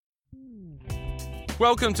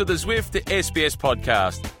Welcome to the Zwift SBS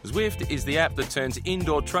podcast. Zwift is the app that turns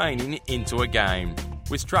indoor training into a game.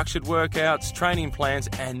 With structured workouts, training plans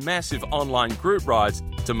and massive online group rides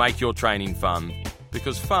to make your training fun.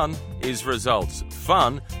 Because fun is results.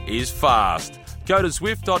 Fun is fast. Go to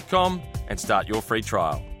Zwift.com and start your free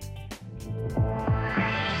trial.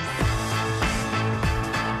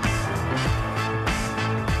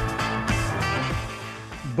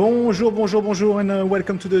 Bonjour, and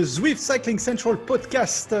welcome to the Zwift Cycling Central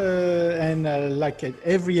Podcast. Like at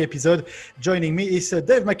every episode, joining me is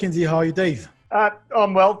Dave McKenzie. How are you, Dave?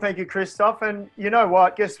 I'm well, thank you, Christoph. And you know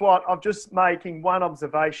what? Guess what? I'm just making one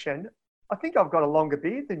observation. I think I've got a longer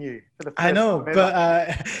beard than you. For the first I know, time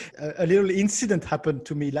but a little incident happened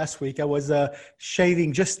to me last week. I was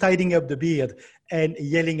shaving, just tidying up the beard, and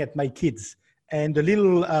yelling at my kids. And the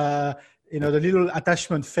little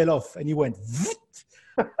attachment fell off, and he went.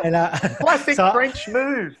 And classic French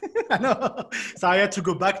move. I know. So I had to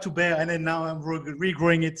go back to bear, and then now I'm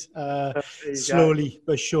regrowing it slowly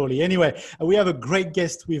but surely. Anyway, we have a great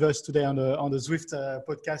guest with us today on the Zwift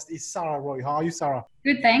podcast. It's Sarah Roy. How are you, Sarah?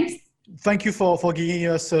 Good, thanks. Thank you for giving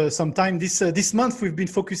us some time. This month we've been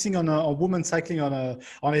focusing on women cycling on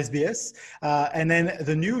SBS, and then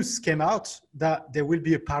the news came out that there will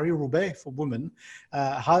be a Paris-Roubaix for women.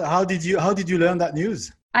 How did you learn that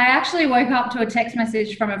news? I actually woke up to a text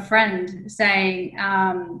message from a friend saying,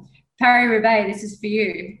 Paris-Roubaix, this is for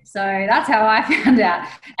you. So that's how I found out.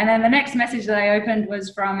 And then the next message that I opened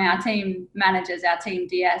was from our team managers, our team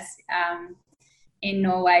DS in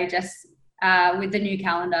Norway, just with the new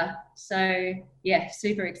calendar. So yeah,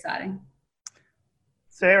 super exciting.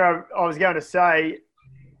 Sarah, I was going to say,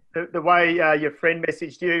 the way your friend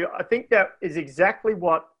messaged you, I think that is exactly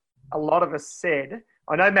what a lot of us said.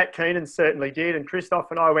 I know Matt Keenan certainly did, and Christoph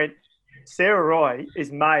and I went, Sarah Roy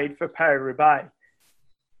is made for Paris-Roubaix.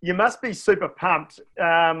 You must be super pumped.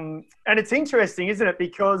 And it's interesting, isn't it?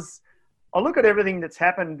 Because I look at everything that's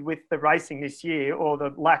happened with the racing this year, or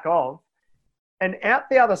the lack of, and out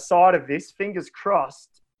the other side of this, fingers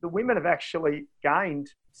crossed, the women have actually gained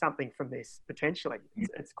something from this, potentially.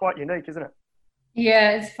 It's quite unique, isn't it?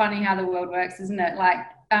 Yeah, it's funny how the world works, isn't it? Like,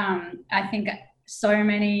 I think so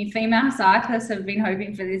many female cyclists have been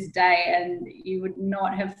hoping for this day, and you would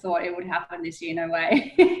not have thought it would happen this year, no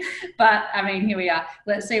way. But I mean, here we are.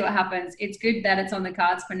 Let's see what happens. It's good that it's on the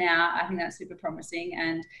cards for now. I think that's super promising,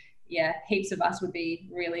 and yeah, heaps of us would be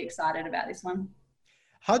really excited about this one.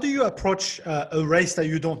 How do you approach a race that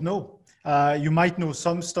you don't know? You might know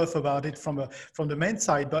some stuff about it from the men's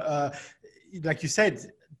side, but like you said,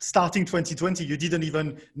 starting 2020, you didn't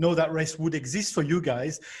even know that race would exist for you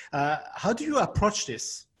guys. How do you approach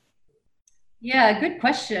this? Yeah, good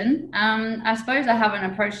question. I suppose I haven't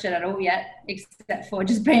approached it at all yet, except for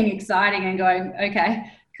just being exciting and going,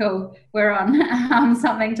 okay, cool, we're on.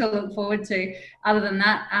 Something to look forward to. Other than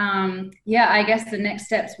that, I guess the next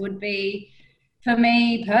steps would be, for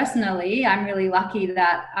me personally, I'm really lucky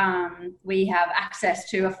that we have access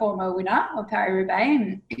to a former winner of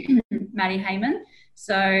Paris-Roubaix, Matty Hayman.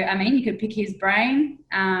 So, I mean, you could pick his brain.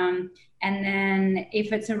 And then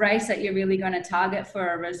if it's a race that you're really going to target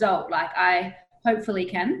for a result, like I hopefully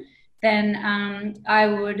can, then I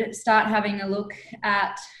would start having a look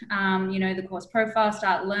at, the course profile,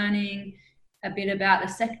 start learning a bit about the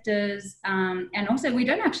sectors. And also, we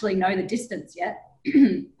don't actually know the distance yet.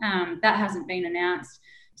 That hasn't been announced.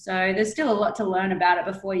 So there's still a lot to learn about it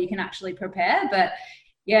before you can actually prepare. But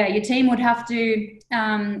yeah, your team would have to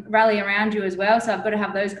rally around you as well. So I've got to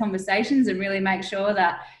have those conversations and really make sure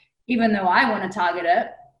that even though I want to target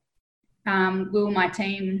it, will my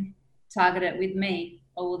team target it with me,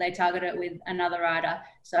 or will they target it with another rider?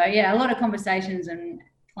 So yeah, a lot of conversations and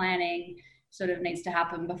planning sort of needs to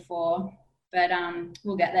happen before, but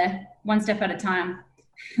we'll get there one step at a time.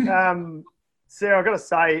 Sarah, I've got to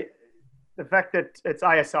say, the fact that it's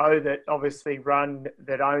ASO that obviously own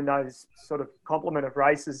those sort of complement of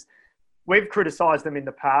races, we've criticised them in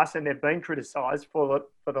the past, and they've been criticised for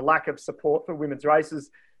the lack of support for women's races.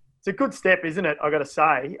 It's a good step, isn't it? I've got to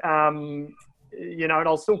say, and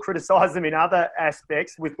I'll still criticise them in other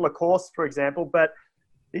aspects with La Course, for example, but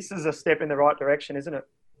this is a step in the right direction, isn't it?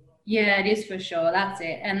 Yeah, it is for sure. That's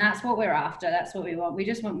it. And that's what we're after. That's what we want. We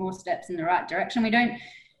just want more steps in the right direction. We don't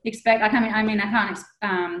expect, I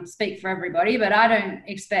can't speak for everybody, but I don't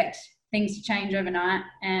expect things to change overnight,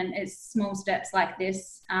 and it's small steps like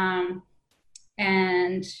this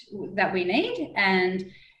and that we need. And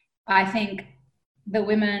I think the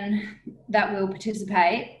women that will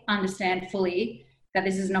participate understand fully that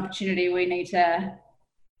this is an opportunity we need to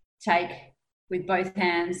take with both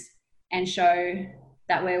hands and show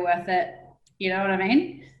that we're worth it. You know what I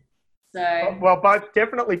mean? So well,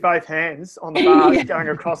 definitely both hands on the bars going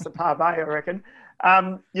across the Parve, I reckon.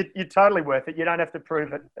 You're totally worth it. You don't have to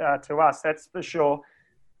prove it to us, that's for sure.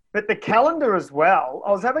 But the calendar as well,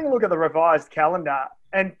 I was having a look at the revised calendar,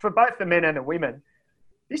 and for both the men and the women,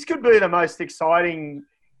 this could be the most exciting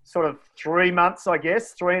sort of 3 months, I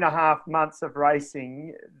guess, 3.5 months of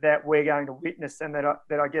racing that we're going to witness, and that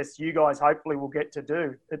I guess you guys hopefully will get to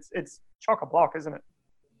do. It's chock-a-block, isn't it?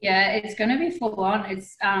 Yeah, it's going to be full on.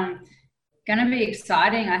 It's going to be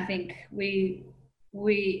exciting. I think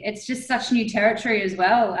it's just such new territory as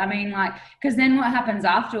well. I mean, like, because then what happens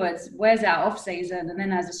afterwards? Where's our off season? And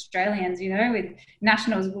then as Australians, with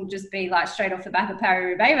nationals, we'll just be like straight off the back of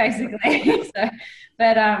Paris-Roubaix, basically.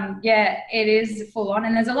 Yeah, it is full on,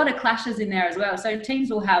 and there's a lot of clashes in there as well. So teams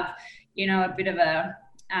will have, a bit of a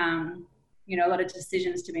a lot of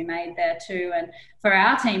decisions to be made there too. And for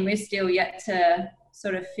our team, we're still yet to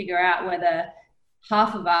sort of figure out whether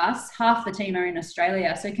half the team are in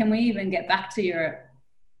Australia. So can we even get back to Europe?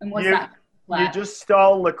 And what's that like? You just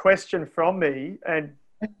stole the question from me, and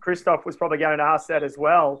Christoph was probably going to ask that as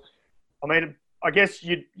well. I mean, I guess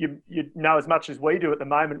you know as much as we do at the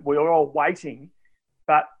moment. We're all waiting.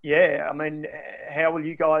 But, yeah, I mean, how will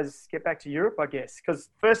you guys get back to Europe, I guess? Because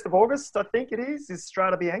 1st of August, I think it is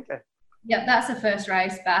Strade Bianche. Yeah, that's the first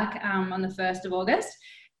race back on the 1st of August.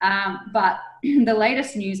 But the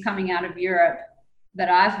latest news coming out of Europe that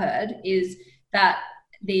I've heard is that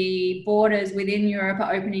the borders within Europe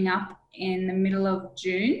are opening up in the middle of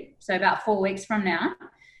June, so about 4 weeks from now.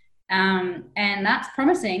 And that's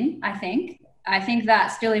promising, I think. I think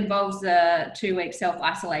that still involves a 2-week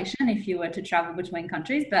self-isolation if you were to travel between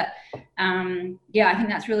countries. But, I think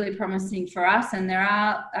that's really promising for us. And there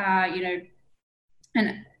are,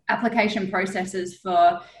 application processes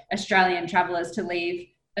for Australian travellers to leave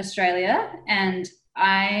Australia. And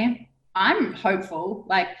I'm hopeful.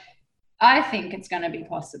 Like, I think it's going to be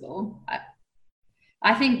possible.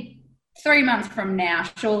 I think 3 months from now,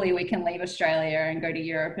 surely we can leave Australia and go to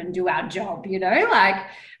Europe and do our job,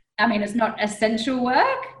 it's not essential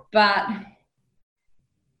work, but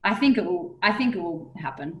I think it will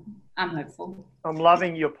happen. I'm hopeful. I'm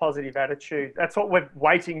loving your positive attitude. That's what we're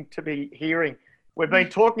waiting to be hearing. We've been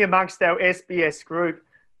talking amongst our SBS group,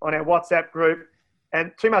 on our WhatsApp group, and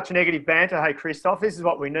too much negative banter. Hey, Christoph, this is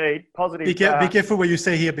what we need. Positive. Be careful what you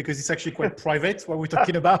say here, because it's actually quite private what we're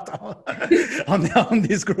talking about on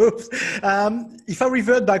these groups. If I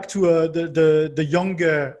revert back to the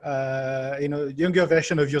younger, younger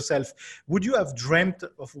version of yourself, would you have dreamt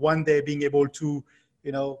of one day being able to,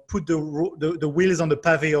 put the wheels on the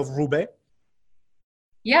pavé of Roubaix?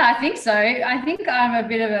 Yeah, I think so. I think I'm a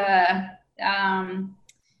bit of a,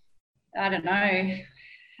 I don't know.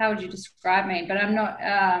 How would you describe me? But I'm not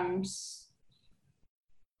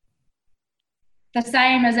the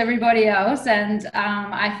same as everybody else. And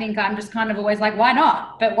I think I'm just kind of always like, why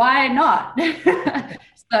not? But why not?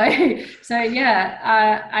 So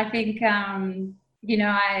yeah, I think,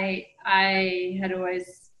 I had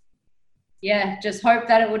always, just hoped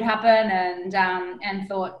that it would happen, and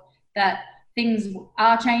thought that things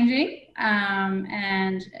are changing.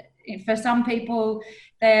 And for some people,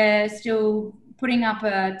 they're still putting up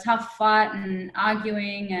a tough fight and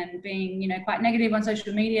arguing and being, quite negative on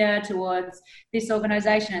social media towards this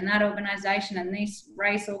organisation and that organisation and these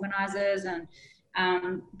race organisers. And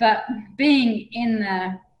but being in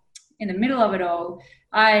the middle of it all,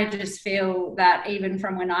 I just feel that even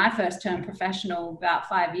from when I first turned professional about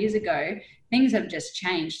 5 years ago, things have just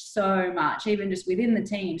changed so much, even just within the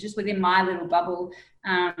teams, just within my little bubble.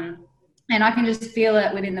 And I can just feel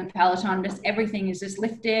it within the peloton. Just everything is just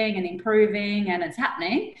lifting and improving, and it's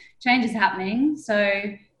happening. Change is happening. So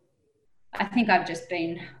I think I've just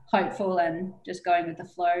been hopeful and just going with the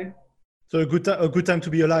flow. So a good time to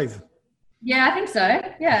be alive. Yeah, I think so.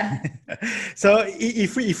 Yeah. So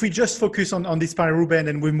if we just focus on this Paris-Roubaix and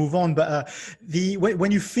then we move on, but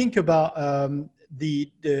when you think about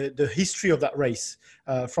the history of that race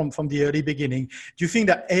from the early beginning, do you think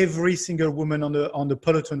that every single woman on the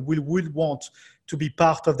peloton would want to be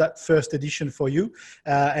part of that first edition for you,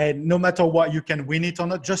 and no matter what, you can win it or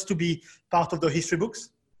not, just to be part of the history books?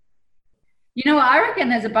 I reckon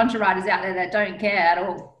there's a bunch of riders out there that don't care at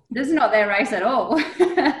all. This is not their race at all.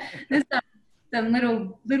 There's some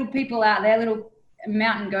little people out there, little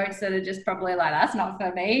mountain goats that are just probably like, that's not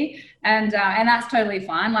for me, and that's totally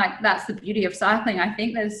fine. Like, that's the beauty of cycling. I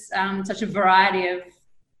think there's such a variety of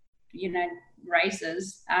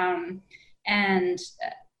races, and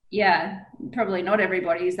probably not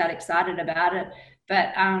everybody is that excited about it,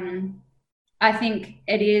 but I think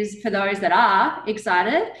it is for those that are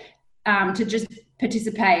excited to just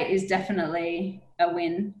participate is definitely a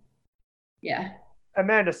win. Yeah.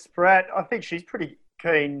 Amanda Spratt, I think she's pretty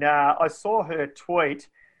keen. I saw her tweet.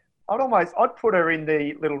 I'd put her in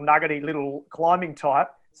the little nuggety little climbing type.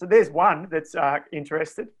 So there's one that's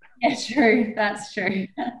interested. Yeah, true. That's true.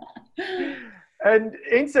 And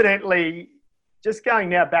incidentally, just going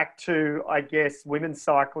now back to, I guess, women's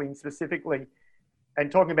cycling specifically, and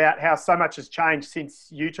talking about how so much has changed since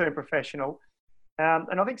you turned professional.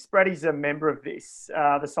 And I think Spratty's a member of this,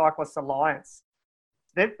 the Cyclists Alliance.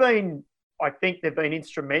 I think they've been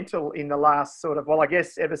instrumental in the last sort of, well, I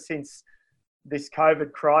guess ever since this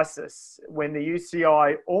COVID crisis, when the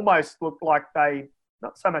UCI almost looked like they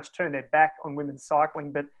not so much turned their back on women's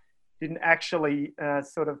cycling, but didn't actually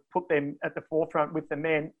sort of put them at the forefront with the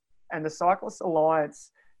men. And the Cyclists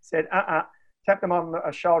Alliance said, tapped them on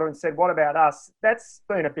the shoulder and said, what about us? That's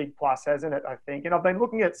been a big plus, hasn't it, I think? And I've been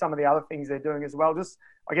looking at some of the other things they're doing as well, just,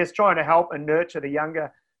 I guess, trying to help and nurture the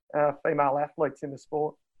younger female athletes in the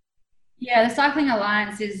sport. Yeah, the Cycling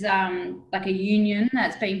Alliance is like a union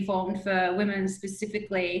that's been formed for women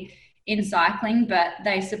specifically in cycling, but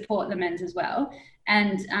they support the men's as well.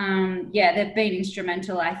 And they've been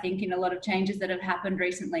instrumental, I think, in a lot of changes that have happened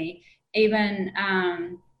recently. Even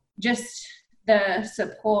just the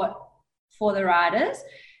support for the riders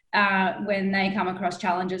when they come across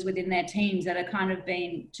challenges within their teams that are kind of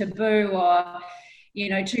been taboo or,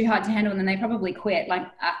 too hard to handle, and then they probably quit. Like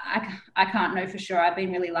I can't know for sure. I've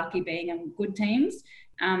been really lucky being in good teams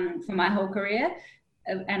for my whole career,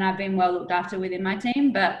 and I've been well looked after within my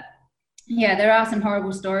team. But yeah, there are some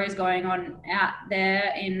horrible stories going on out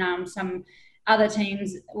there in some other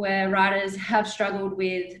teams where riders have struggled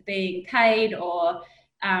with being paid or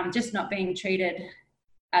just not being treated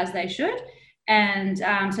as they should. And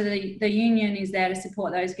so the union is there to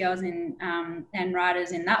support those girls and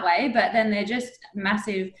riders in that way. But then they're just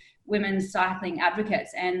massive women's cycling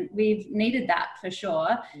advocates, and we've needed that for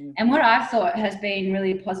sure. And what I've thought has been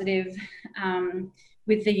really positive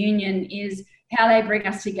with the union is how they bring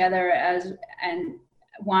us together as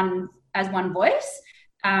one voice.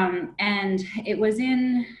 And it was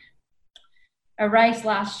in a race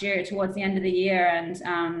last year towards the end of the year,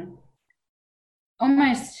 and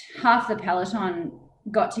almost half the peloton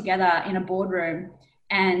got together in a boardroom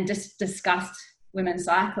and just discussed women's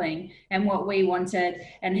cycling and what we wanted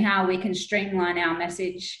and how we can streamline our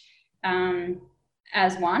message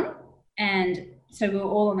as one. And so we were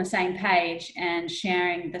all on the same page and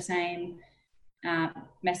sharing the same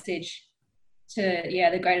message to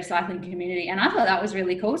the greater cycling community. And I thought that was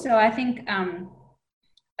really cool. So I think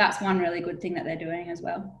that's one really good thing that they're doing as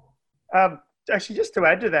well. Actually, just to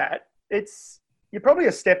add to that, you're probably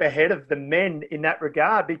a step ahead of the men in that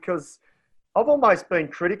regard, because I've almost been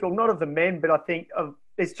critical, not of the men, but I think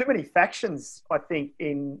there's too many factions, I think,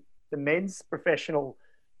 in the men's professional,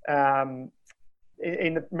 in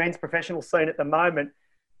the men's professional scene at the moment.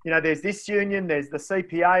 There's this union, there's the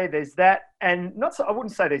CPA, there's that, and I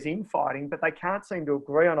wouldn't say there's infighting, but they can't seem to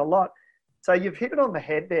agree on a lot. So you've hit it on the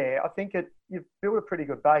head there. I think you've built a pretty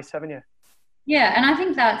good base, haven't you? Yeah, and I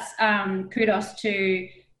think that's kudos to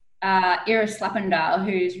Iris Slappendale,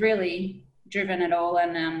 who's really driven it all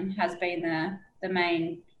and has been the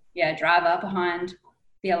main driver behind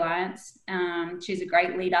the Alliance. She's a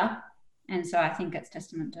great leader, and so I think it's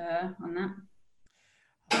testament to her on that.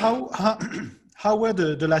 How were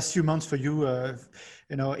the last few months for you?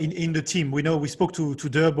 In the team. We know we spoke to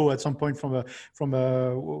Durbo at some point from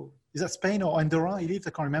is that Spain or Andorra he lives?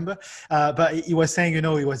 I can't remember. But he was saying,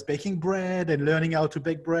 he was baking bread and learning how to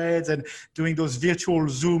bake breads and doing those virtual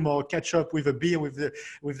Zoom or catch up with a beer with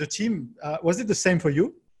the team. Was it the same for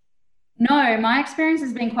you? No, my experience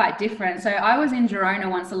has been quite different. So I was in Girona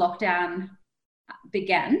once the lockdown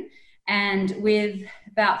began, and with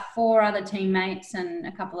about 4 other teammates and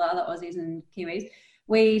a couple of other Aussies and Kiwis,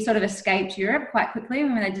 we sort of escaped Europe quite quickly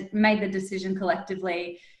when they made the decision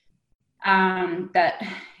collectively that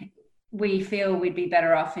we feel we'd be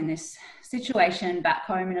better off in this situation back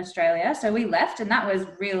home in Australia. So we left, and that was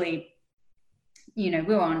really, we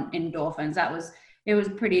were on endorphins. It was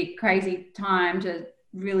a pretty crazy time to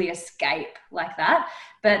really escape like that.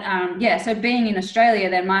 But so being in Australia,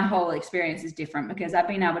 then my whole experience is different because I've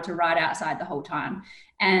been able to ride outside the whole time,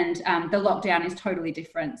 and the lockdown is totally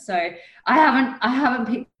different. So I haven't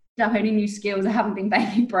picked up any new skills. I haven't been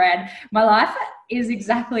baking bread. My life is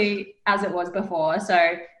exactly as it was before.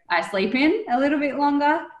 So I sleep in a little bit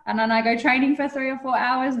longer, and then I go training for 3 or 4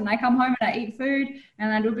 hours, and I come home and I eat food,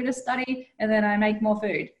 and I do a bit of study, and then I make more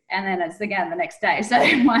food, and then it's again the next day. So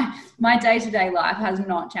my day-to-day life has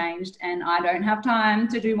not changed, and I don't have time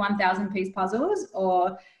to do 1,000-piece puzzles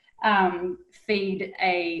or feed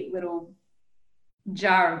a little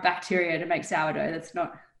jar of bacteria to make sourdough.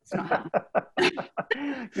 It's not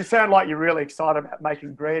happening. You sound like you're really excited about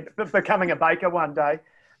making bread, becoming a baker one day.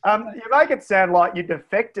 You make it sound like you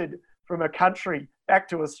defected from a country back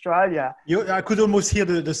to Australia. I could almost hear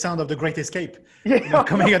the sound of The Great Escape. Yeah,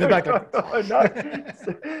 Coming at the back. I know.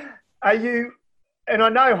 Are you? And I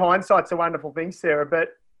know hindsight's a wonderful thing, Sarah, but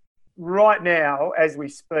right now, as we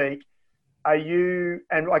speak, are you?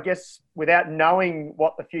 And I guess without knowing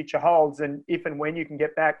what the future holds, and if and when you can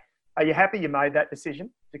get back, are you happy you made that decision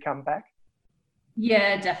to come back?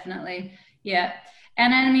 Yeah, definitely. Yeah.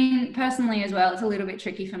 And I mean, personally as well, it's a little bit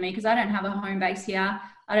tricky for me because I don't have a home base here.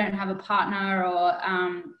 I don't have a partner or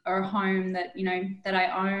a home that, that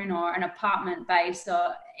I own, or an apartment base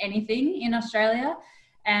or anything in Australia.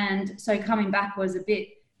 And so coming back was a bit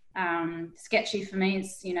sketchy for me.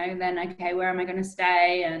 It's, then, okay, where am I going to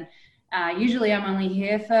stay? And usually I'm only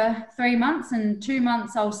here for 3 months, and 2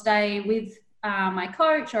 months I'll stay with my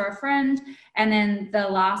coach or a friend. And then the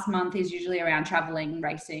last month is usually around traveling,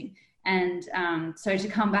 racing. And so to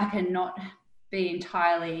come back and not be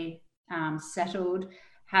entirely settled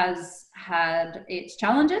has had its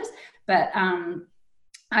challenges, but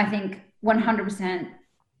I think 100%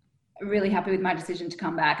 really happy with my decision to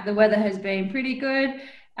come back. The weather has been pretty good.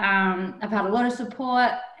 I've had a lot of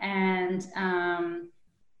support, and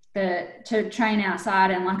to train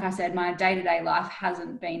outside, and like I said, my day-to-day life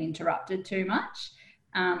hasn't been interrupted too much.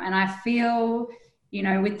 And I feel,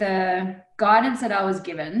 with the guidance that I was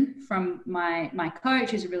given from my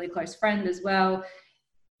coach, who's a really close friend as well,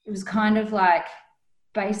 it was kind of like,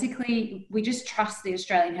 basically, we just trust the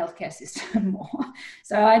Australian healthcare system more.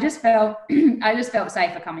 So I just felt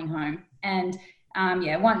safer coming home. And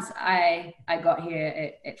once I got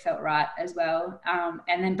here, it felt right as well.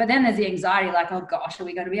 But then there's the anxiety, like, oh gosh, are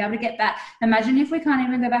we going to be able to get back? Imagine if we can't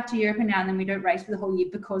even go back to Europe now, and then we don't race for the whole year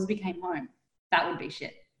because we came home. That would be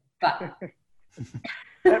shit. But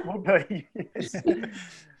that would be. Yes.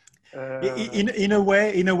 In a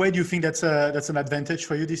way, do you think that's an advantage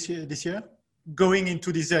for you this year? Going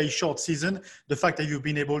into this very short season, the fact that you've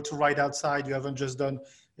been able to ride outside, you haven't just done,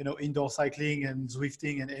 indoor cycling and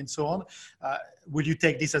Zwifting and so on. Will you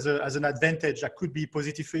take this as an advantage that could be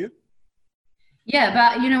positive for you? Yeah,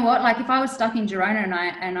 but you know what? Like, if I was stuck in Girona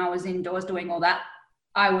and I was indoors doing all that,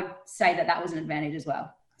 I would say that was an advantage as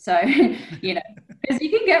well. So, because you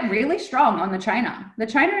can get really strong on the trainer. The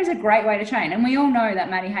trainer is a great way to train. And we all know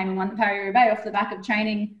that Maddie Heyman won the Paris-Roubaix off the back of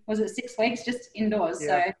training, was it 6 weeks, just indoors?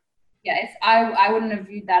 Yeah. So, yeah, I wouldn't have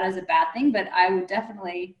viewed that as a bad thing, but I would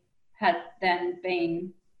definitely have then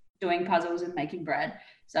been doing puzzles and making bread.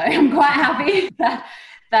 So I'm quite happy that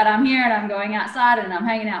I'm here and I'm going outside and I'm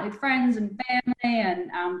hanging out with friends and family, and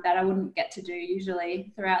that I wouldn't get to do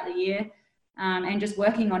usually throughout the year, and just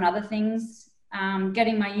working on other things,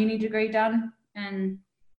 getting my uni degree done. And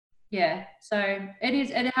yeah, so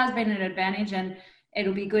it has been an advantage, and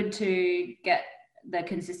it'll be good to get the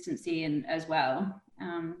consistency in as well.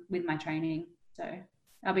 With my training, so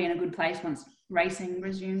I'll be in a good place once racing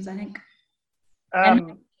resumes, I think.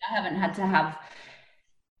 And I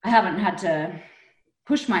haven't had to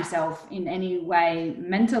push myself in any way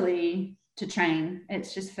mentally to train.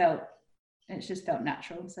 It's just felt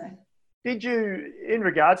natural. So, did you, in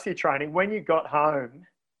regards to your training, when you got home,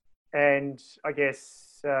 and I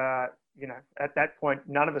guess at that point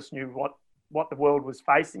none of us knew what the world was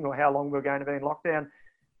facing or how long we were going to be in lockdown.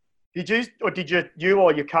 Did you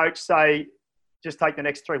or your coach say, just take the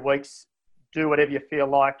next 3 weeks, do whatever you feel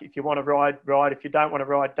like? If you want to ride, ride. If you don't want to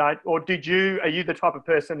ride, don't. Or are you the type of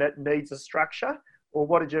person that needs a structure? Or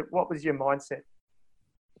what was your mindset?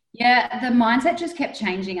 Yeah, the mindset just kept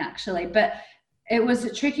changing actually, but it was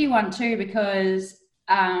a tricky one too, because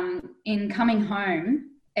in coming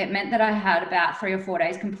home, it meant that I had about 3 or 4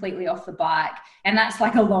 days completely off the bike. And that's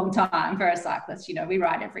like a long time for a cyclist. We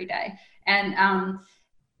ride every day. And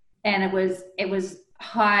it was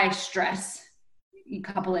high stress a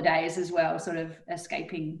couple of days as well, sort of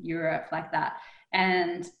escaping Europe like that.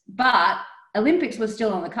 But Olympics was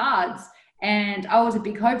still on the cards, and I was a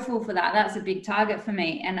big hopeful for that. That's a big target for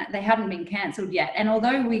me, and they hadn't been cancelled yet. And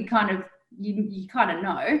although we you kind of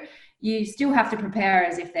know, you still have to prepare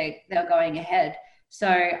as if they're going ahead. So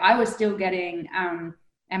I was still getting,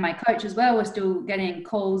 and my coach as well was still getting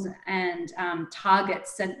calls and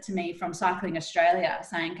targets sent to me from Cycling Australia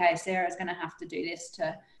saying, okay, Sarah's going to have to do this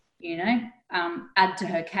to, add to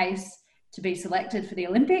her case to be selected for the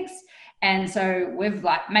Olympics. And so we've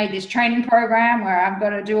made this training program where I've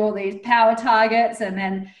got to do all these power targets, and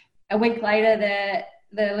then a week later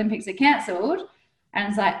the Olympics are cancelled, and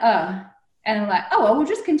it's like, oh, and I'm like, oh, well, we'll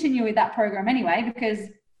just continue with that program anyway, because,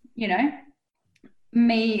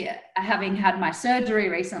 me having had my surgery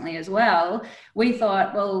recently as well, we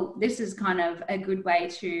thought, well, this is kind of a good way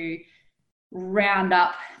to round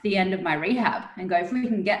up the end of my rehab and go, if we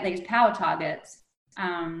can get these power targets,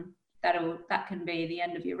 that can be the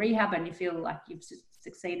end of your rehab and you feel like you've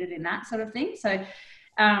succeeded in that sort of thing. So,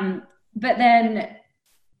 but then,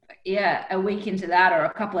 yeah, a week into that or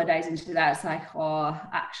a couple of days into that, it's like, oh,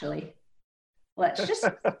 actually, let's just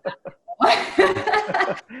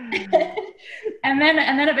and then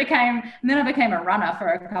I became a runner for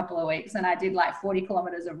a couple of weeks, and I did like 40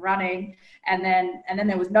 kilometers of running, and then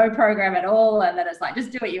there was no program at all, and then it's like,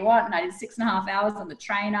 just do what you want. And I did 6.5 hours on the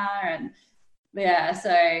trainer, and yeah,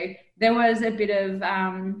 so there was a bit of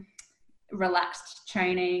relaxed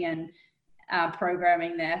training and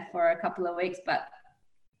programming there for a couple of weeks, but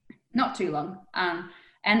not too long.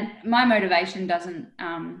 And my motivation doesn't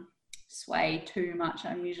sway too much.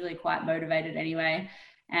 I'm usually quite motivated anyway,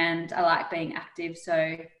 and I like being active,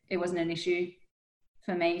 so it wasn't an issue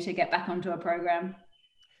for me to get back onto a program.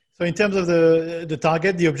 So in terms of the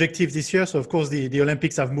target, the objective this year, so of course the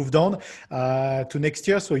Olympics have moved on to next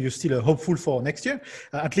year, so you're still hopeful for next year.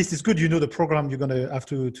 At least it's good, you know, the program you're going to have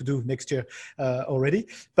to do next year already.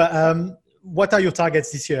 But what are your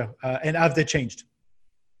targets this year, and have they changed?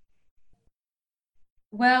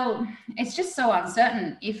 Well, it's just so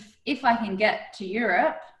uncertain. If I can get to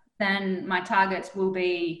Europe, then my targets will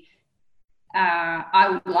be, I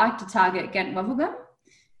would like to target Ghent-Wevelgem,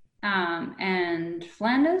 and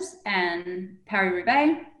Flanders and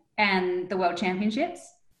Paris-Roubaix and the World Championships.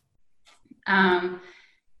 But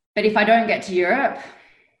if I don't get to Europe,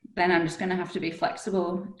 then I'm just going to have to be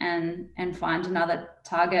flexible and find another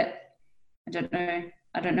target. I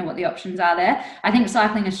don't know what the options are there. I think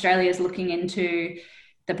Cycling Australia is looking into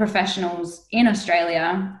the professionals in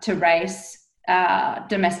Australia to race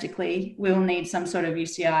domestically. We'll need some sort of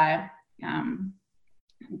UCI.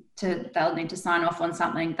 They'll need to sign off on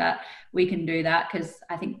something that we can do that, because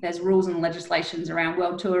I think there's rules and legislations around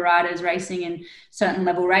World Tour riders racing in certain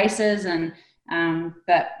level races, and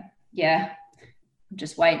but yeah,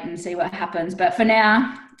 just wait and see what happens. But for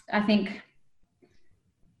now, I think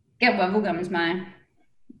Ghent-Wevelgem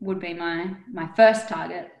would be my first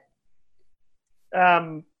target.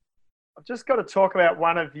 I've just got to talk about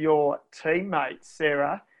one of your teammates,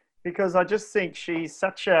 Sarah, because I just think she's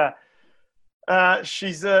such a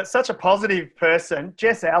positive person.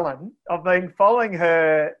 Jess Allen, I've been following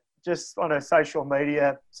her just on her social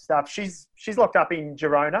media stuff. She's locked up in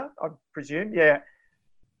Girona, I presume. Yeah.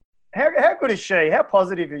 How good is she? How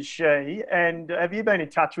positive is she? And have you been in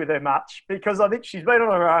touch with her much? Because I think she's been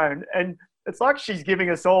on her own, and it's like she's giving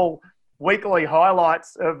us all weekly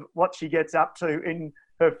highlights of what she gets up to in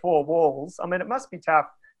her four walls. I mean, it must be tough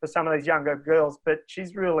for some of these younger girls, but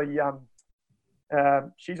she's really,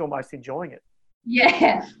 she's almost enjoying it.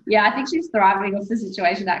 Yeah, I think she's thriving off the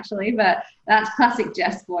situation actually, but that's classic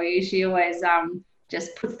Jess for you. She always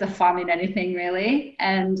just puts the fun in anything really,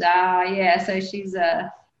 and so she's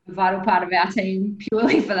a vital part of our team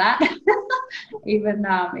purely for that. even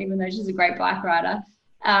though she's a great bike rider,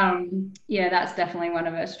 that's definitely one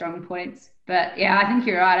of her strong points. But yeah, I think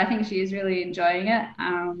you're right. I think she is really enjoying it.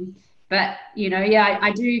 But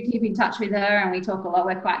I do keep in touch with her, and we talk a lot.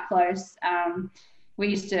 We're quite close.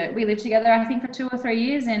 We lived together, I think, for 2 or 3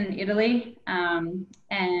 years in Italy.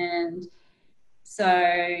 And so,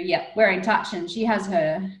 yeah, we're in touch, and she has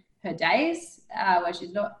her days where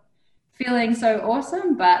she's not feeling so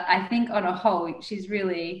awesome. But I think on a whole, she's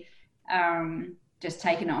really just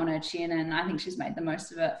taken it on her chin, and I think she's made the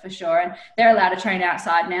most of it for sure. And they're allowed to train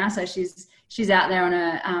outside now. So she's out there on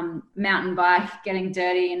a mountain bike, getting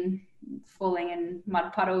dirty and falling in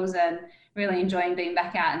mud puddles, and really enjoying being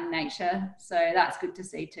back out in nature. So that's good to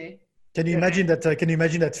see too. Can you imagine that? Can you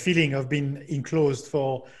imagine that feeling of being enclosed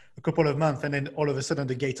for a couple of months and then all of a sudden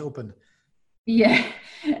the gates open? Yeah,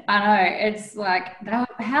 I know. It's like,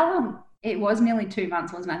 how long? It was nearly 2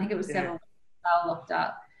 months, wasn't it? I think it was 7 weeks locked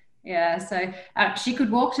up. Yeah, so she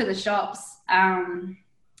could walk to the shops, and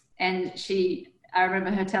I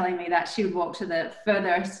remember her telling me that she would walk to the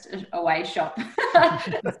furthest away shop.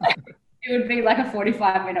 It would be like a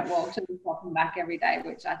 45-minute walk to the shop and back every day,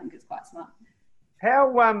 which I think is quite smart. How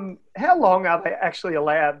long are they actually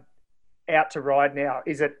allowed out to ride now?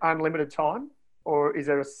 Is it unlimited time, or is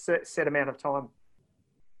there a set amount of time?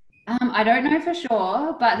 I don't know for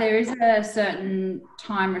sure, but there is a certain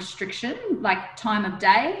time restriction, like time of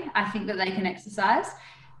day, I think, that they can exercise.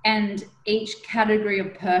 And each category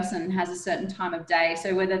of person has a certain time of day.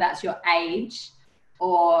 So whether that's your age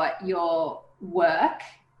or your work,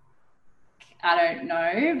 I don't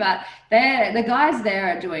know. But the guys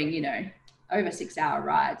there are doing, over 6-hour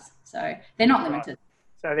rides. So they're not limited.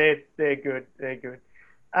 So they're good. They're good.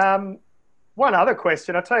 One other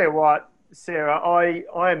question. I tell you what, Sarah,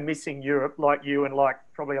 I am missing Europe like you and like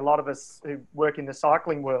probably a lot of us who work in the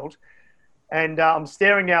cycling world. And I'm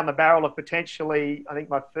staring down the barrel of potentially, I think,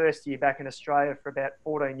 my first year back in Australia for about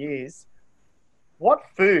 14 years. What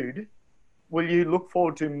food will you look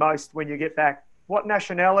forward to most when you get back? What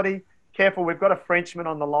nationality? Careful, we've got a Frenchman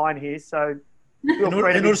on the line here, so feel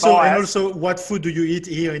free to be biased. And also, what food do you eat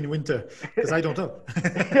here in winter? Because I don't know.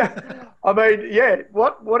 Yeah. I mean, yeah.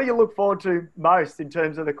 What do you look forward to most in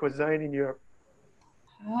terms of the cuisine in Europe?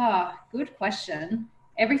 Good question.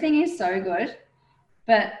 Everything is so good,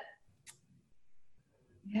 but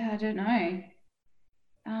yeah, I don't know.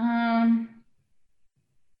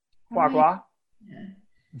 Foie gras. Yeah.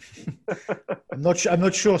 I'm not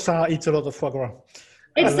sure Sarah eats a lot of foie gras.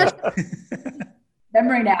 It's such a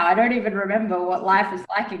memory now. I don't even remember what life is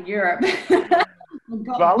like in Europe.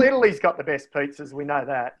 Well, Italy's got the best pizzas. We know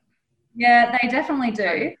that. Yeah, they definitely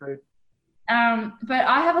do. But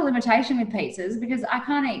I have a limitation with pizzas because I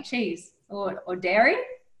can't eat cheese or dairy.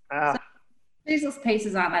 So cheeseless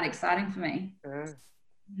pizzas aren't that exciting for me.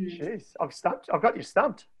 Jeez, I've got you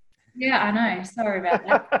stumped. Yeah, I know. Sorry about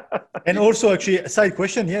that. And also, actually, a side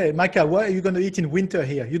question. Yeah, Micah, what are you going to eat in winter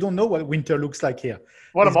here? You don't know what winter looks like here.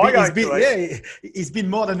 What am I going to eat? Yeah, it's been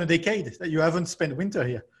more than a decade that you haven't spent winter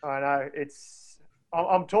here. I know.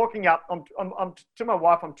 I'm talking up. I'm to my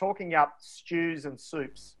wife. I'm talking up stews and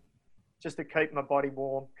soups, just to keep my body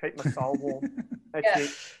warm, keep my soul warm. That's it.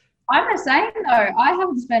 I'm the same though. I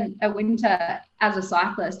haven't spent a winter as a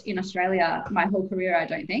cyclist in Australia my whole career, I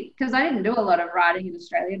don't think, because I didn't do a lot of riding in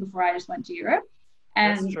Australia before I just went to Europe.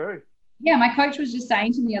 And that's true. Yeah, my coach was just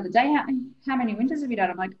saying to me the other day, how many winters have you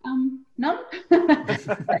done? I'm like, none.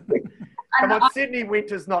 Come on, Sydney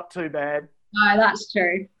winter's not too bad. No, that's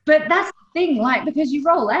true. But that's the thing, like, because you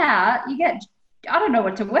roll out, I don't know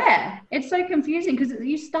what to wear. It's so confusing because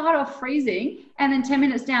you start off freezing and then 10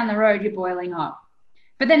 minutes down the road, you're boiling hot.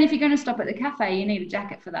 But then if you're going to stop at the cafe, you need a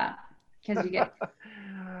jacket for that because you get...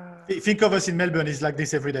 Think of us in Melbourne, it's like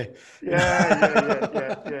this every day.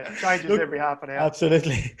 Yeah. Changes every half an hour.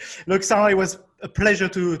 Absolutely. Look, Sarah, it was a pleasure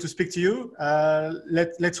to speak to you.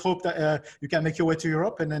 Let's hope that you can make your way to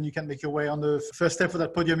Europe and then you can make your way on the first step for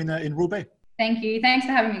that podium in Roubaix. Thank you. Thanks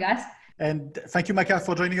for having me, guys. And thank you, Micah,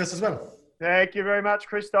 for joining us as well. Thank you very much,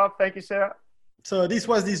 Christoph. Thank you, Sarah. So this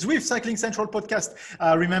was the Zwift Cycling Central Podcast.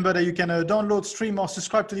 Remember that you can download, stream or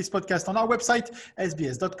subscribe to this podcast on our website,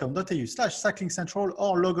 sbs.com.au/cyclingcentral,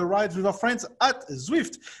 or log a ride with our friends at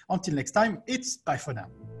Zwift. Until next time, it's bye for now.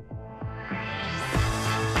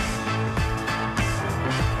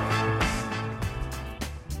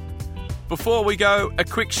 Before we go, a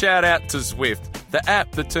quick shout out to Zwift, the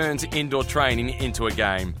app that turns indoor training into a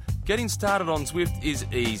game. Getting started on Zwift is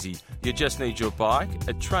easy. You just need your bike,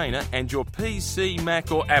 a trainer, and your PC,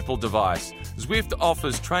 Mac, or Apple device. Zwift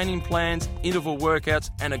offers training plans, interval workouts,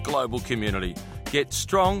 and a global community. Get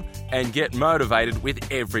strong and get motivated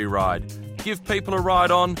with every ride. Give people a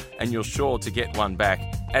ride on, and you're sure to get one back,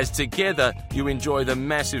 as together you enjoy the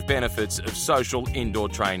massive benefits of social indoor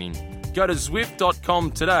training. Go to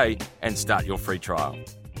Zwift.com today and start your free trial.